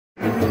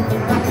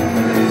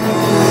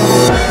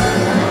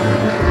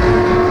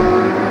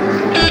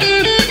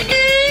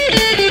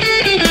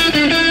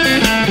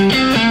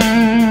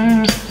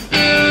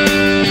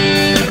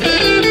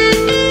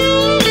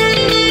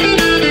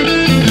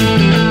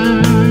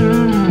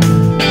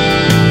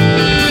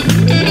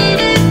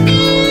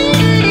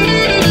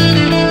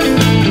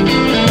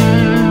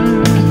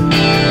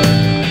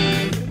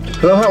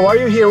Hello, how are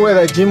you? Here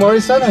with Jim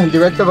Morrison,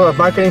 Director of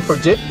Marketing for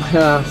Jeep.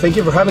 Thank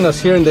you for having us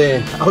here in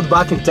the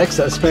outback in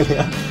Texas.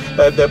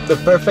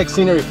 the perfect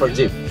scenery for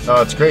Jeep.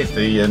 Oh, it's great.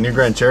 The new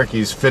Grand Cherokee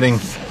is fitting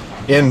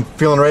in,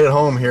 feeling right at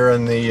home here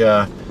in the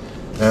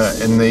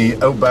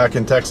outback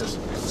in Texas.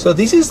 So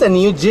this is the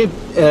new Jeep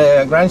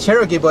Grand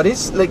Cherokee, but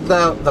it's like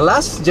the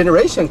last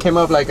generation came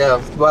up like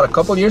about a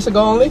couple years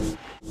ago only.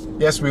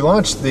 Yes, we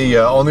launched the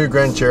all-new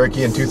Grand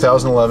Cherokee in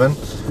 2011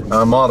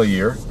 model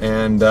year,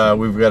 and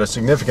we've got a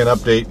significant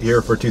update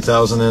here for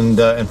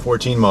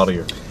 2014 model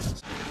year.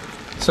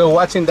 So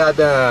what's in that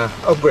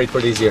upgrade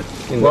for this year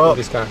in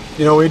this car?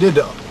 You know, we did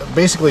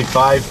basically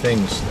 5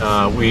 things.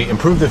 We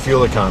improved the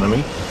fuel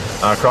economy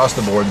across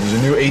the board. There's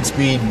a new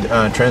 8-speed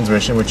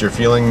transmission, which you're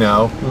feeling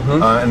now,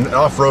 and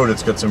off-road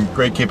it's got some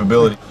great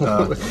capability.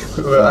 Well,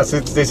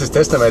 this is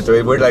testament to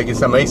it. We're like,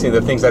 it's amazing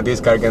the things that this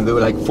car can do,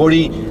 like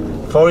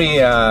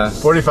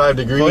 45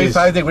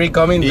 degree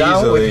coming easily,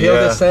 down with hill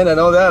descent and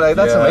all that. Like,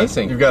 that's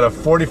amazing. You've got a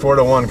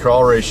 44-to-1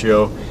 crawl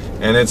ratio,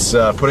 and it's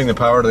putting the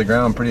power to the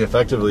ground pretty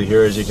effectively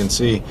here, as you can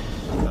see.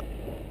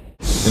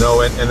 You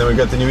know, and then we've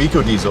got the new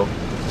Eco Diesel.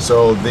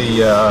 So the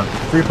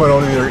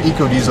 3.0 liter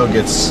Eco Diesel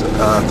gets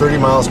 30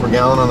 miles per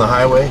gallon on the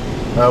highway,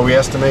 we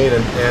estimate,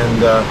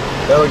 and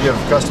that'll give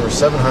customers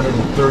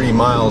 730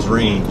 miles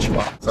range.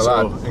 That's a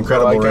lot.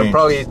 Incredible range. I can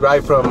probably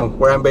drive from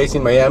where I'm based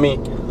in Miami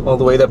all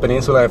the way to the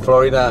peninsula of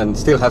Florida and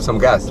still have some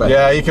gas. Like,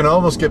 yeah, you can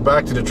almost get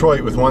back to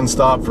Detroit with one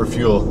stop for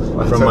fuel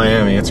from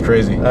Miami. It's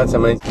crazy. That's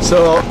amazing.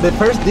 So the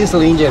first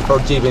diesel engine for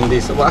Jeep in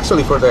this, well,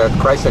 actually for the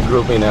Chrysler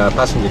group in a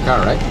passenger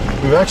car, right?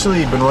 We've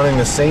actually been running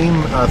the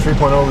same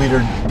 3.0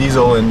 liter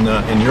diesel in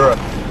Europe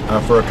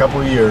for a couple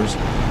of years,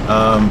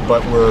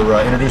 but we're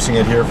introducing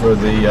it here for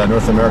the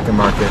North American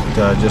market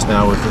just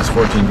now with this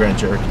 14 Grand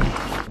Cherokee.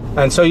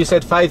 And so you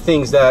said 5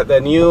 things: the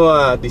new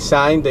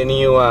design, the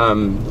new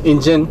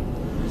engine,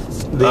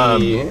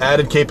 the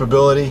added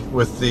capability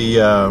with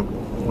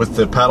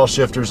the paddle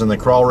shifters and the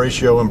crawl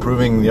ratio,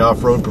 improving the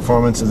off-road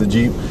performance of the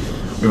Jeep.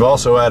 We've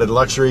also added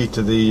luxury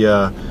to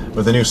the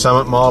with the new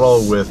Summit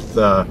model with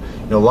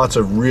you know, lots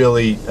of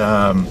really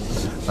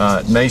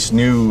nice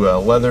new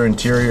leather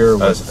interior,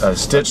 with a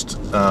stitched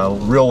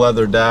real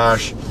leather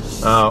dash,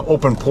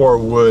 open pore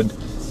wood,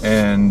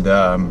 and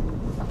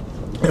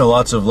you know,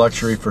 lots of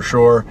luxury for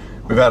sure.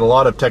 We've had a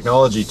lot of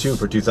technology too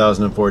for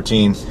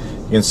 2014.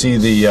 You can see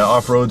the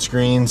off-road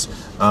screens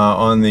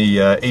on the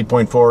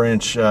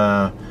 8.4-inch you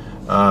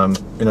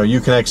know,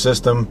 Uconnect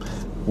system.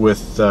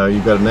 With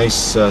you've got a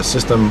nice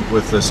system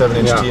with the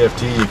 7-inch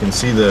TFT. You can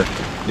see the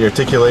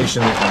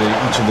articulation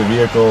that each of the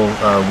vehicle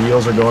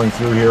wheels are going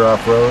through here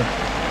off-road,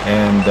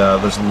 and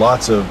there's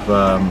lots of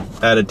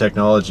added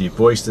technology,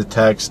 voice to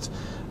text,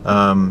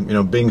 you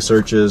know, Bing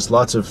searches,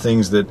 lots of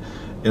things that,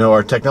 you know,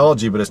 are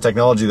technology, but it's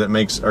technology that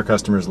makes our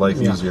customers' life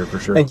easier for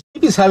sure. And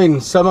Jeep is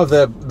having some of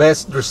the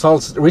best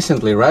results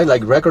recently, right?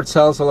 Like record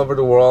sales all over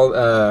the world,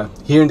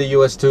 here in the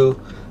US too.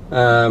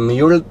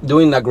 You're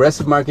doing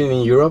aggressive marketing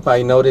in Europe.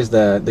 I noticed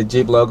the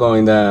Jeep logo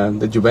in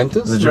the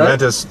Juventus. The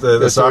Juventus, right?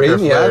 the soccer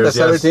players. Yeah, the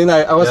soccer team.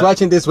 I was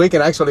watching this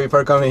weekend actually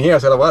before coming here. I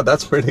said, "Wow,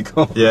 that's pretty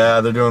cool." Yeah,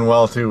 they're doing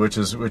well too, which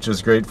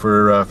is great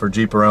for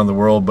Jeep around the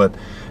world. But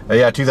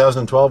yeah,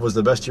 2012 was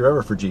the best year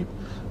ever for Jeep.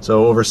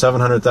 So over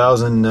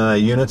 700,000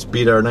 units,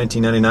 beat our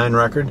 1999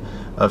 record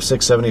of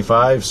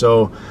 675.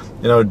 So,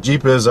 you know,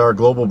 Jeep is our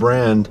global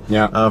brand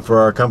for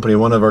our company,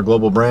 one of our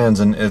global brands,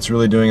 and it's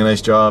really doing a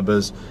nice job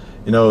as.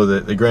 You know,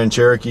 the Grand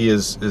Cherokee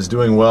is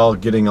doing well,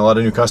 getting a lot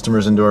of new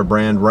customers into our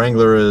brand.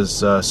 Wrangler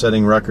is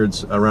setting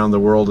records around the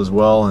world as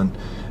well,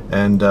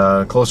 and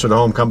closer to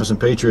home, Compass and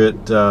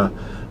Patriot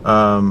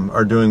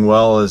are doing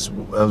well as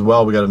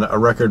well. We got a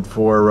record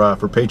for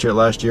Patriot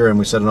last year, and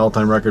we set an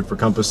all-time record for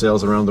Compass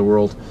sales around the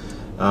world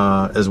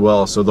as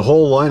well. So the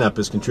whole lineup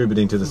is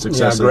contributing to the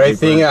success. Yeah, great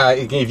thing.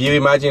 If you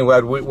imagine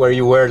where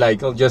you were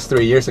like just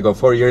 3 years ago,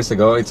 4 years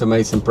ago, it's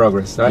amazing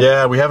progress, right?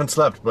 Yeah, we haven't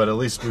slept, but at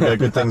least we got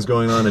good things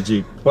going on at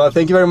Jeep. Well,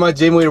 thank you very much,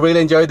 Jim. We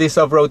really enjoyed this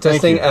off-road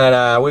testing,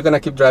 and we're gonna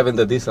keep driving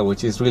the diesel,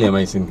 which is really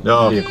amazing.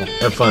 Oh, vehicle.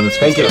 Have fun. It's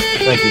Thank you.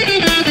 Thank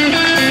you.